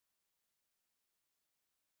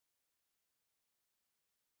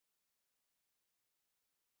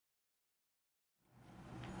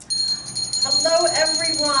Hello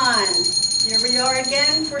everyone! Here we are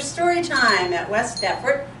again for Storytime at West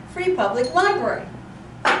Deptford Free Public Library.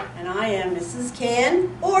 And I am Mrs.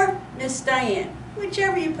 Can or Miss Diane,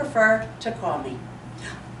 whichever you prefer to call me.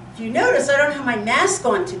 If you notice, I don't have my mask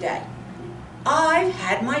on today. I've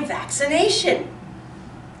had my vaccination.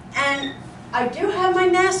 And I do have my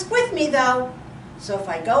mask with me though. So if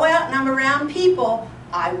I go out and I'm around people,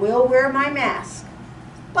 I will wear my mask.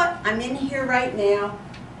 But I'm in here right now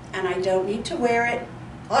and I don't need to wear it.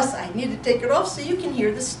 Plus, I need to take it off so you can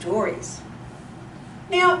hear the stories.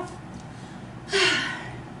 Now,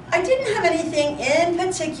 I didn't have anything in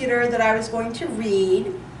particular that I was going to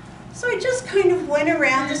read, so I just kind of went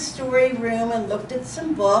around the story room and looked at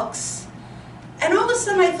some books. And all of a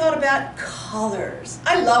sudden I thought about colors.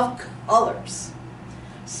 I love colors.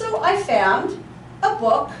 So I found a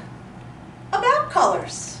book about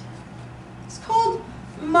colors. It's called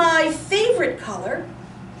My Favorite Color.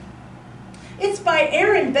 It's by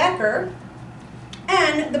Aaron Becker,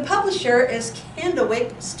 and the publisher is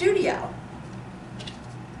Candlewick Studio.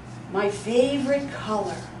 My favorite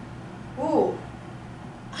color. Ooh,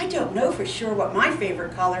 I don't know for sure what my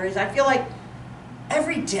favorite color is. I feel like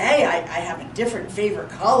every day I have a different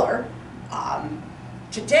favorite color.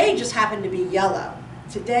 Today just happened to be yellow.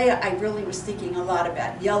 Today I really was thinking a lot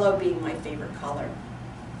about yellow being my favorite color.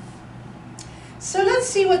 So let's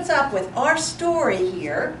see what's up with our story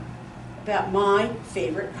here about my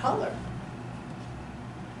favorite color.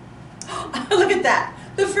 Look at that.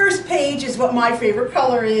 The first page is what my favorite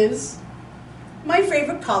color is. My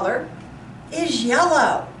favorite color is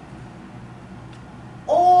yellow.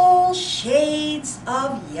 All shades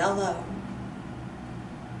of yellow.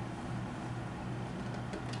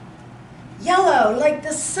 Yellow like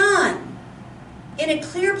the sun in a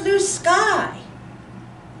clear blue sky.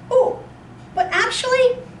 Oh, but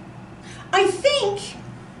actually, I think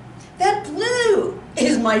that blue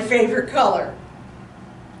is my favorite color.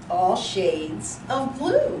 All shades of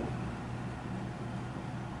blue.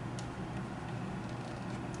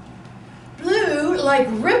 Blue like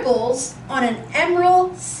ripples on an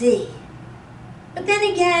emerald sea. But then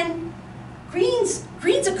again, green's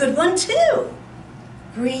a good one too.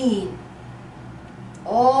 Green.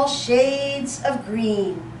 All shades of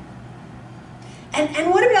green. And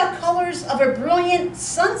what about colors of a brilliant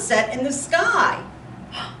sunset in the sky?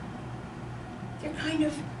 They're kind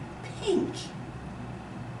of pink.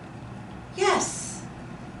 Yes.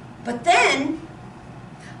 But then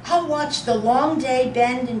I'll watch the long day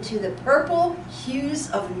bend into the purple hues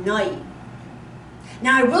of night.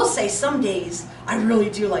 Now I will say some days I really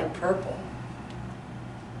do like purple.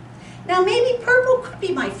 Now maybe purple could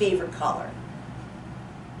be my favorite color.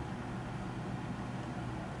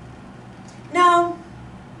 No,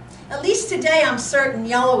 at least today I'm certain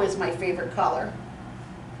yellow is my favorite color.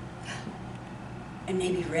 And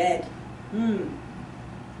maybe red.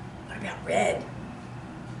 What about red?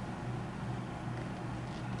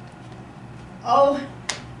 Oh,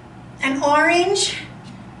 and orange.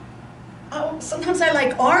 Oh, sometimes I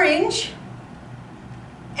like orange.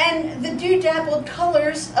 And the dew-dappled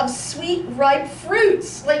colors of sweet, ripe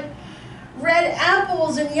fruits, like red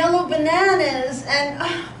apples and yellow bananas. And,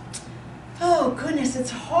 oh goodness,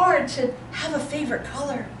 it's hard to have a favorite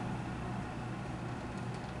color.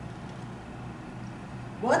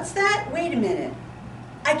 What's that? Wait a minute.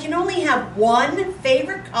 I can only have one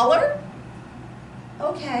favorite color?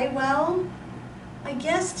 Okay, well, I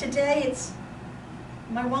guess today it's,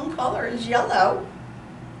 my one color is yellow.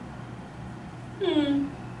 Look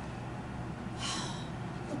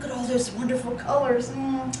at all those wonderful colors.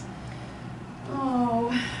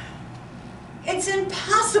 Oh, it's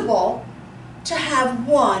impossible to have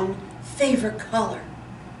one favorite color.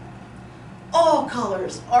 All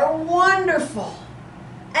colors are wonderful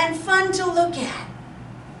and fun to look at.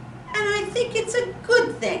 And I think it's a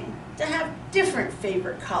good thing to have different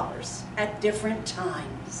favorite colors at different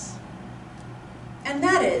times. And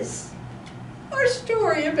that is our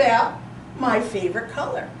story about my favorite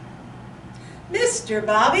color. Mr.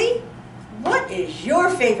 Bobby, what is your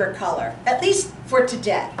favorite color, at least for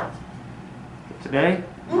today? Today,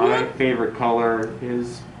 my favorite color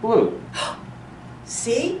is blue.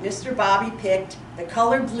 See, Mr. Bobby picked the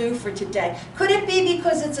color blue for today. Could it be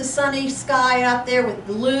because it's a sunny sky out there with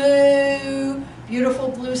blue, beautiful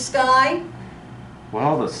blue sky?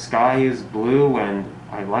 Well, the sky is blue and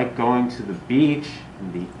I like going to the beach.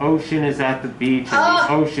 And the ocean is at the beach and the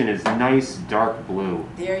ocean is nice dark blue.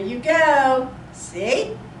 There you go.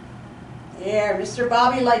 See? There, Mr.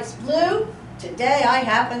 Bobby likes blue. Today I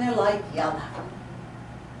happen to like yellow.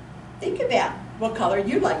 Think about what color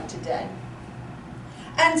you like today.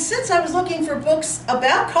 And since I was looking for books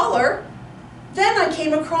about color, Then I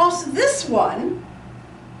came across this one,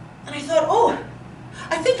 and I thought, oh,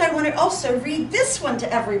 I think I want to also read this one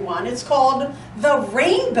to everyone. It's called The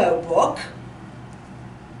Rainbow Book,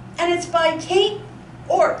 and it's by Kate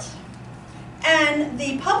Ort. And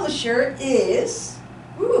the publisher is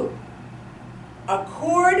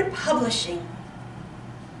Accord Publishing.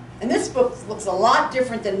 And this book looks a lot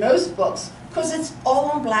different than most books because it's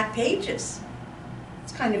all on black pages.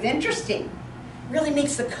 It's kind of interesting. Really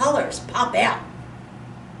makes the colors pop out.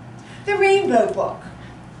 The Rainbow Book.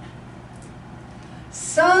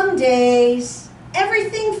 Some days,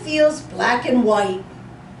 everything feels black and white.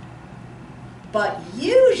 But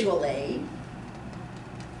usually,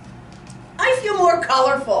 I feel more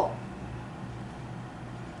colorful.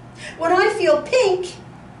 When I feel pink,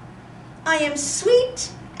 I am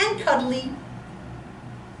sweet and cuddly.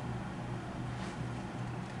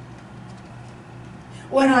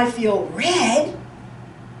 When I feel red,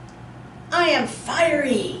 I am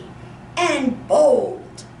fiery and bold.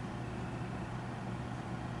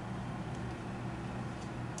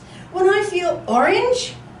 When I feel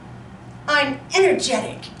orange, I'm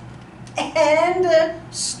energetic and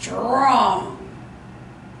strong.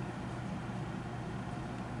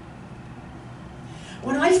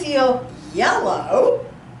 When I feel yellow,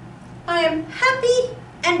 I am happy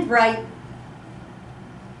and bright.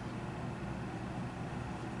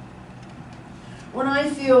 When I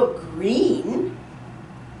feel green,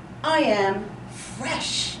 I am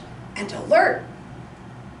fresh and alert.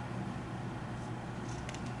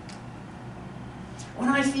 When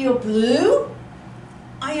I feel blue,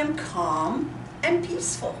 I am calm and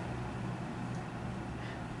peaceful.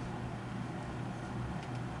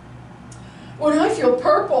 When I feel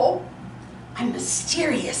purple, I'm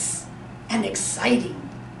mysterious and exciting.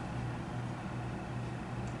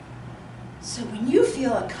 So when you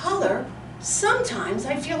feel a color, sometimes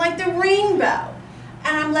I feel like the rainbow,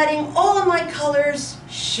 and I'm letting all of my colors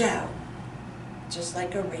show, just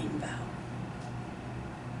like a rainbow.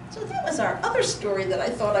 So that was our other story that I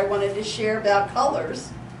thought I wanted to share about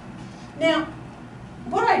colors. Now,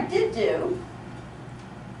 what I did do,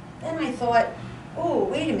 then I thought, oh,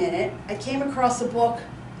 wait a minute, I came across a book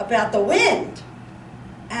about the wind.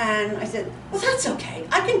 And I said, well, that's okay.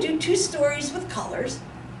 I can do 2 stories with colors.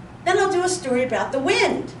 Then I'll do a story about the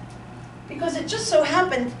wind. Because it just so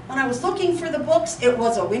happened, when I was looking for the books, it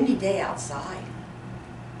was a windy day outside.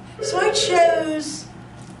 So I chose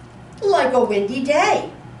Like a Windy Day.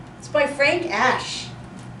 It's by Frank Ash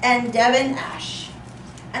and Devin Ash.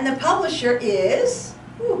 And the publisher is,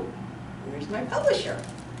 where's my publisher?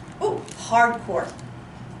 Harcourt.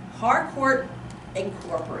 Harcourt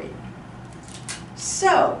Incorporated.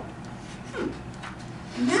 So,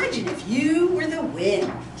 imagine if you were the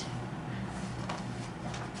wind.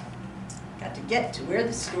 Got to get to where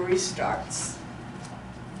the story starts.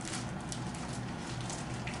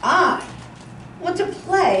 I want to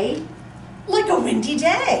play like a windy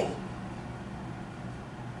day.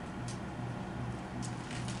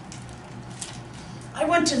 I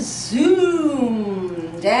want to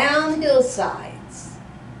zoom down hillsides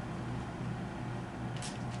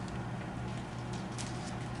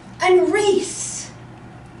and race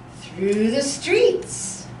through the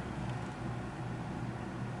streets.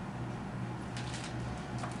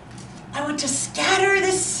 I want to scatter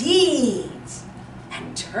the seeds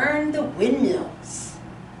and turn the windmills.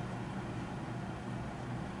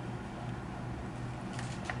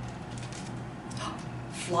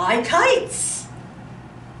 Fly kites,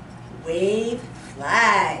 wave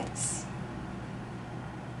flags,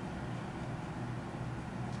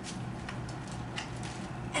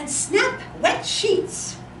 and snap wet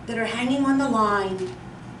sheets that are hanging on the line.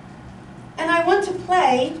 And I want to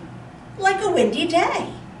play like a windy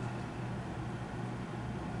day.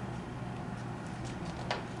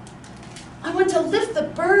 I want to lift the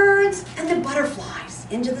birds and the butterflies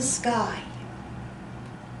into the sky.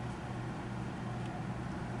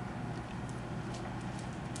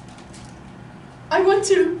 I want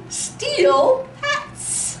to steal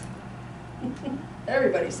hats.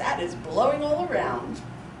 Everybody's hat is blowing all around.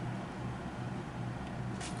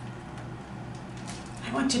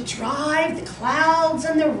 I want to drive the clouds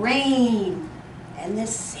and the rain and the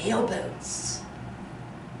sailboats.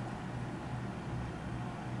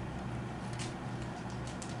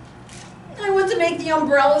 I want to make the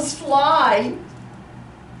umbrellas fly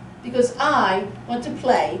because I want to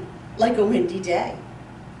play like a windy day.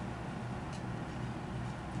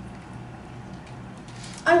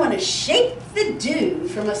 I want to shake the dew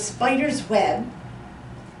from a spider's web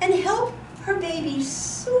and help her baby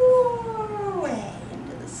soar away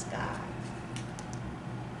into the sky.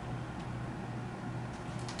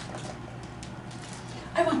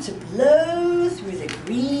 want to blow through the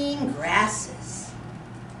green grasses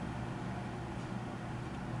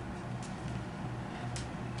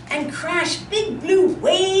and crash big blue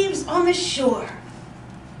waves on the shore.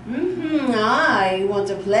 I want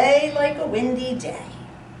to play like a windy day.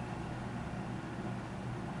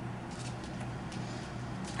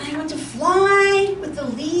 I want to fly with the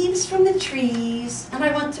leaves from the trees, and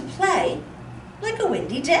I want to play like a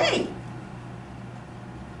windy day.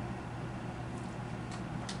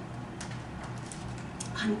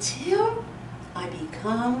 Until I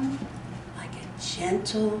become like a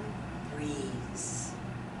gentle breeze.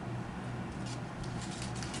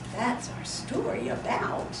 That's our story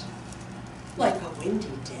about like a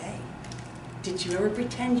windy day. Did you ever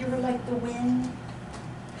pretend you were like the wind?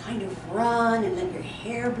 Kind of run and let your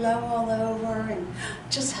hair blow all over and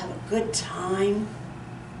just have a good time?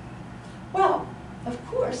 Well, of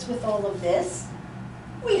course, with all of this,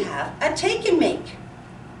 we have a take and make.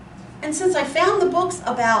 And since I found the books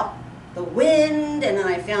about the wind and then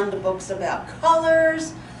I found the books about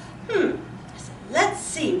colors, I said, let's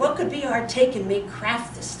see, what could be our take and make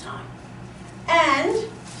craft this time? And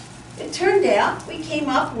it turned out we came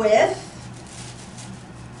up with,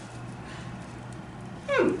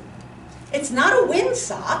 it's not a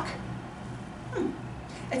windsock.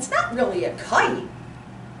 It's not really a kite.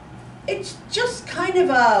 It's just kind of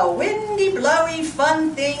a windy, blowy,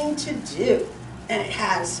 fun thing to do. And it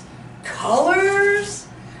has colors,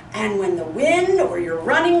 and when the wind, or you're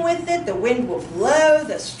running with it, the wind will blow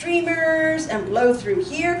the streamers and blow through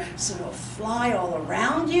here, so it'll fly all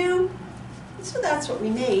around you. And so that's what we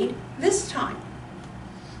made this time.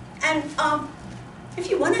 And if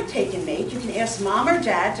you want to take and make, you can ask Mom or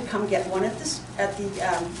Dad to come get one at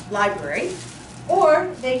the library, or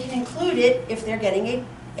they can include it if they're getting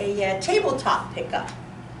a tabletop pickup.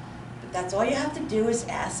 But that's all you have to do is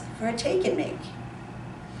ask for a take and make.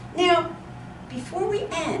 Now, before we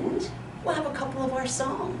end, we'll have a couple of our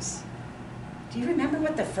songs. Do you remember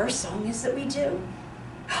what the first song is that we do?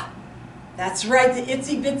 That's right, the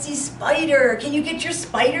Itsy Bitsy Spider. Can you get your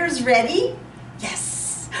spiders ready?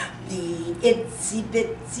 Yes. The itsy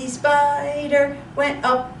bitsy spider went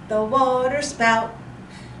up the water spout.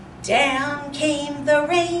 Down came the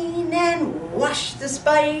rain and washed the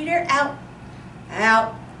spider out.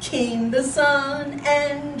 Out came the sun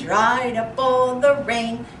and dried up all the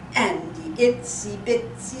rain. And the itsy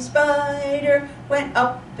bitsy spider went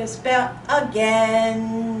up the spout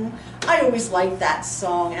again. I always liked that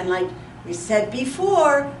song, and like we said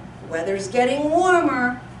before, weather's getting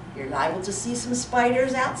warmer. You're liable to see some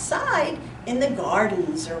spiders outside in the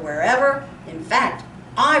gardens or wherever. In fact,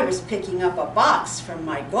 I was picking up a box from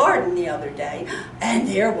my garden the other day, and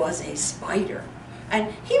there was a spider.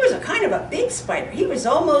 And he was a kind of a big spider. He was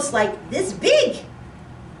almost like this big,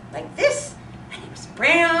 like this. And he was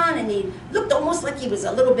brown, and he looked almost like he was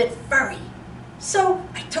a little bit furry. So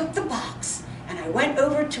I took the box, and I went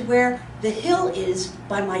over to where the hill is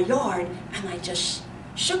by my yard, and I just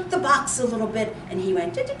shook the box a little bit, and he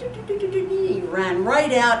went, he ran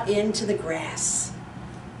right out into the grass.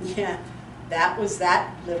 Yeah, that was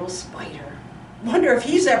that little spider. Wonder if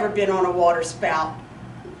he's ever been on a water spout.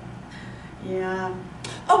 Yeah.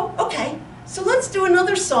 Oh, okay. So let's do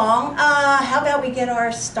another song. How about we get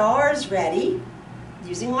our stars ready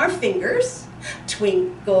using our fingers?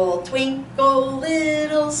 Twinkle, twinkle,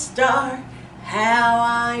 little star, how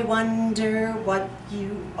I wonder what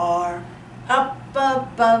you are. Up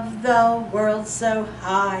above the world so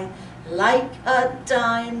high, like a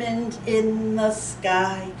diamond in the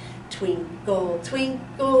sky. Twinkle,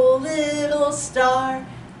 twinkle, little star,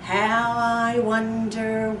 how I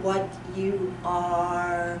wonder what you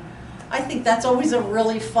are. I think that's always a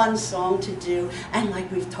really fun song to do. And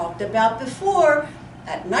like we've talked about before,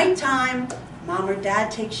 at nighttime, Mom or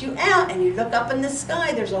Dad takes you out and you look up in the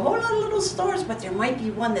sky. There's a whole lot of little stars, but there might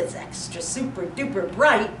be one that's extra super duper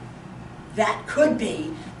bright. That could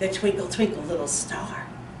be the Twinkle Twinkle Little Star.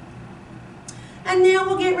 And now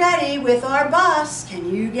we'll get ready with our bus. Can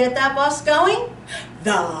you get that bus going?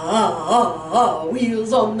 The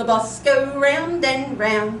wheels on the bus go round and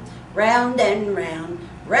round, round and round,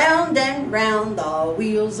 round and round. The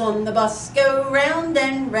wheels on the bus go round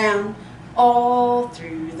and round, all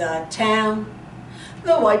through the town.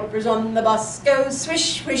 The wipers on the bus go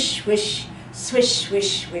swish, swish, swish, swish,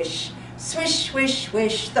 swish, swish. Swish, swish,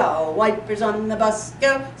 swish, the wipers on the bus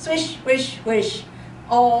go swish, swish, swish,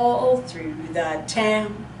 all through the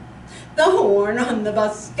town. The horn on the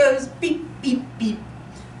bus goes beep, beep, beep,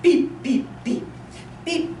 beep, beep, beep,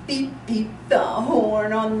 beep, beep, beep. The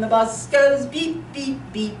horn on the bus goes beep, beep,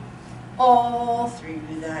 beep, all through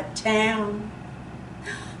the town.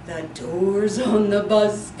 The doors on the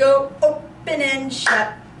bus go open and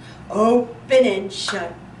shut, open and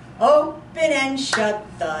shut, open and shut.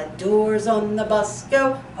 The doors on the bus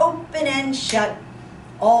go open and shut,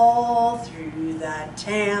 all through the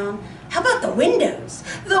town. How about the windows?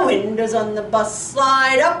 The windows on the bus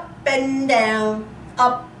slide up and down,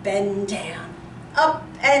 up and down, up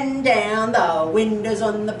and down. The windows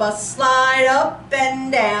on the bus slide up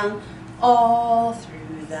and down, all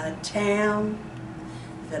through the town.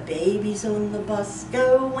 The babies on the bus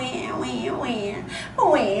go wah, wah, wah, wah,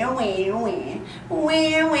 wah,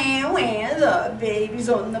 wah, wah, wah, wah. The babies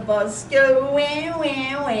on the bus go wah,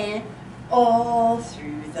 wah, wah, all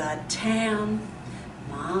through the town.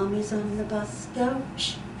 Mommies on the bus go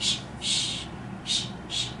shh, shh, shh, shh,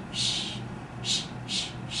 shh, shh, shh,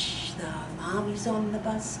 shh, shh. The mommies on the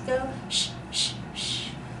bus go shh, shh,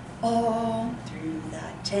 shh, all through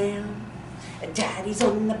the town. Daddies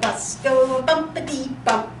on the bus go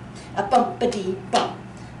bumpity-bump, a bumpity-bump,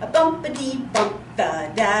 a bumpity-bump.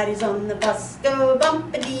 The daddies on the bus go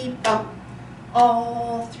bumpity-bump,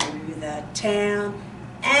 all through the town.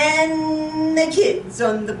 And the kids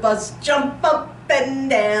on the bus jump up and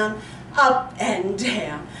down, up and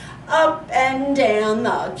down, up and down.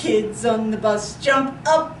 The kids on the bus jump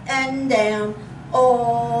up and down,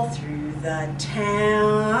 all through the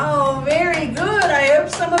town. Oh, very good. I hope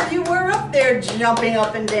some of you were up there jumping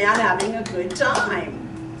up and down, having a good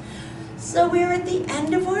time. So we're at the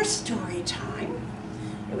end of our story time.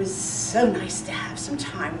 It was so nice to have some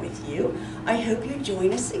time with you. I hope you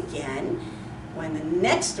join us again when the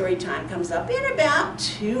next story time comes up in about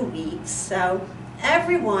 2 weeks. So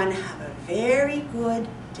everyone have a very good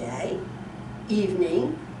day,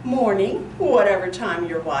 evening, morning, whatever time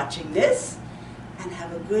you're watching this, and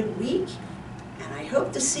have a good week. And I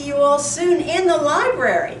hope to see you all soon in the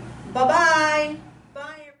library. Bye-bye.